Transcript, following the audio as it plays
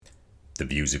The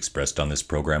views expressed on this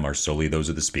program are solely those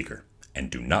of the speaker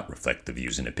and do not reflect the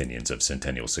views and opinions of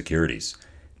Centennial Securities.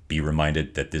 Be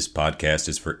reminded that this podcast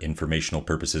is for informational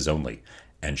purposes only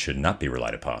and should not be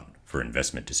relied upon for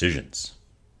investment decisions.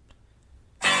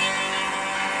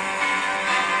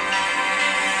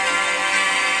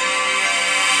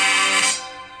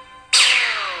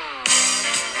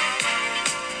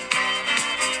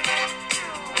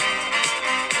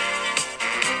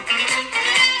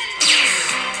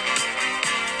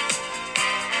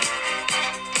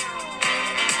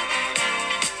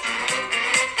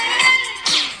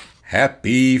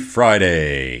 Happy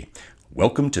Friday!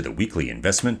 Welcome to the Weekly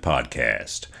Investment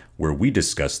Podcast, where we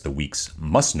discuss the week's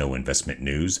must-know investment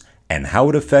news and how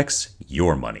it affects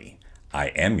your money. I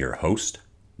am your host,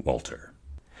 Walter.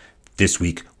 This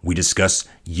week, we discuss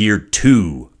Year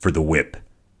 2 for the WHIP,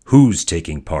 who's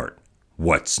taking part,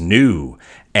 what's new,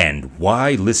 and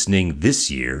why listening this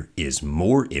year is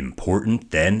more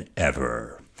important than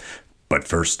ever. But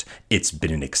first, it's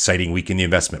been an exciting week in the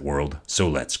investment world, so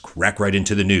let's crack right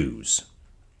into the news.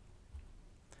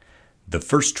 The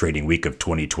first trading week of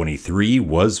 2023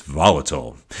 was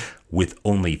volatile. With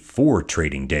only 4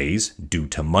 trading days due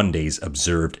to Monday's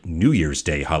observed New Year's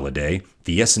Day holiday,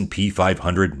 the S&P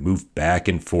 500 moved back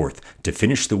and forth to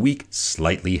finish the week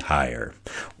slightly higher.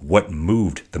 What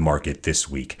moved the market this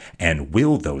week, and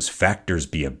will those factors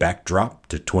be a backdrop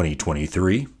to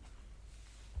 2023?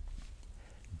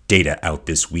 Data out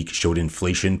this week showed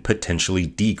inflation potentially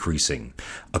decreasing.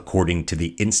 According to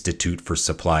the Institute for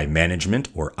Supply Management,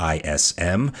 or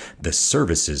ISM, the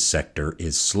services sector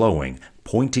is slowing,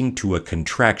 pointing to a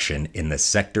contraction in the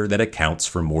sector that accounts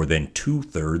for more than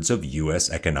 2/3 of U.S.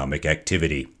 economic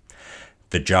activity.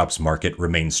 The jobs market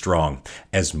remains strong,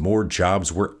 as more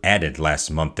jobs were added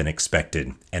last month than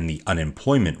expected, and the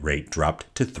unemployment rate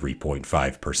dropped to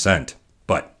 3.5%.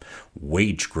 But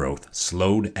wage growth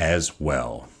slowed as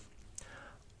well.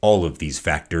 All of these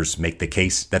factors make the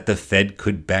case that the Fed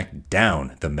could back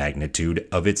down the magnitude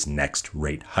of its next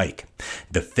rate hike.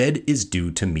 The Fed is due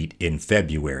to meet in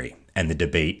February, and the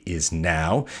debate is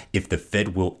now if the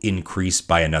Fed will increase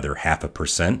by another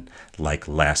 0.5%, like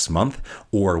last month,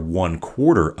 or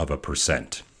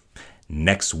 0.25%.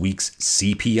 Next week's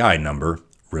CPI number,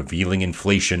 revealing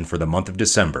inflation for the month of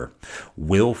December,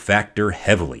 will factor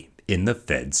heavily in the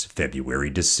Fed's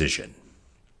February decision.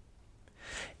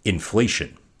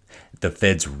 Inflation, the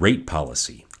Fed's rate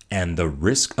policy, and the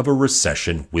risk of a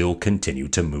recession will continue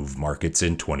to move markets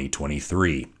in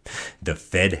 2023. The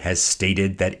Fed has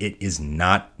stated that it is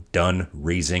not done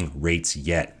raising rates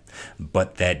yet,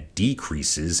 but that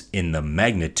decreases in the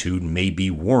magnitude may be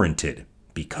warranted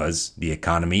because the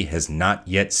economy has not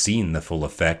yet seen the full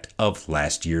effect of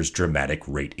last year's dramatic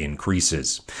rate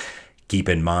increases. Keep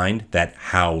in mind that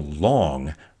how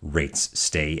long rates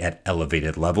stay at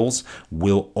elevated levels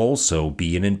will also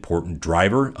be an important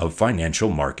driver of financial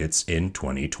markets in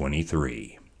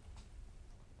 2023.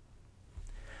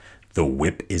 The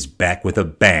WHIP is back with a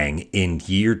bang in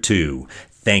Year 2.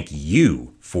 Thank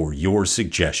you for your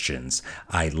suggestions.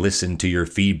 I listened to your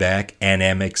feedback and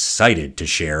am excited to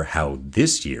share how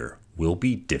this year will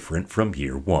be different from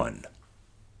Year 1.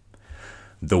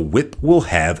 The WHIP will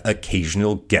have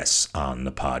occasional guests on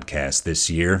the podcast this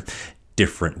year.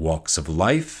 Different walks of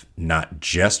life, not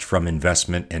just from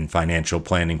investment and financial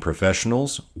planning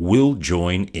professionals, will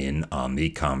join in on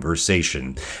the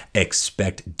conversation.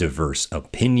 Expect diverse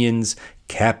opinions,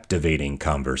 captivating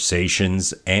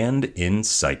conversations, and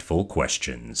insightful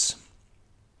questions.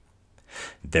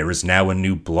 There is now a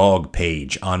new blog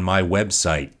page on my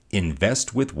website,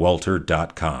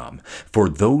 investwithwalter.com. For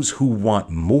those who want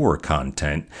more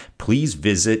content, please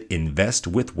visit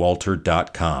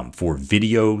investwithwalter.com for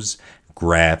videos,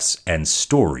 graphs, and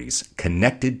stories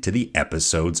connected to the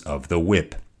episodes of the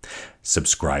WHIP.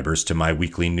 Subscribers to my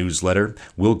weekly newsletter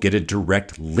will get a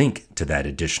direct link to that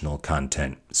additional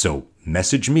content, so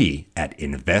message me at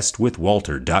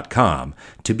investwithwalter.com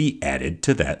to be added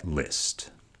to that list.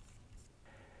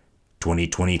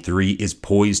 2023 is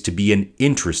poised to be an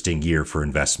interesting year for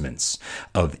investments.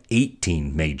 Of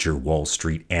 18 major Wall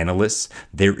Street analysts,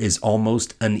 there is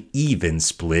almost an even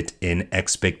split in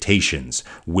expectations,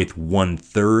 with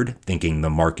 1/3 thinking the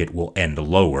market will end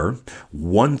lower,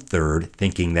 1/3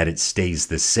 thinking that it stays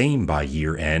the same by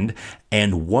year end,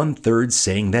 and 1/3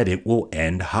 saying that it will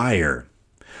end higher.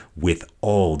 With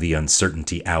all the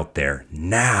uncertainty out there,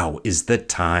 now is the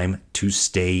time to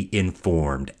stay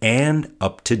informed and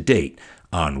up to date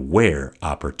on where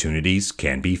opportunities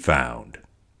can be found.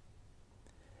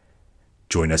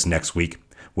 Join us next week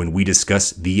when we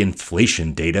discuss the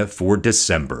inflation data for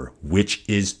December, which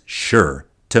is sure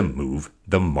to move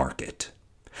the market.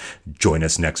 Join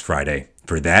us next Friday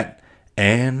for that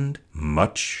and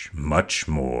much, much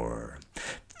more.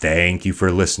 Thank you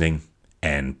for listening,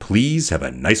 and please have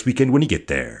a nice weekend when you get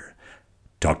there.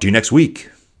 Talk to you next week.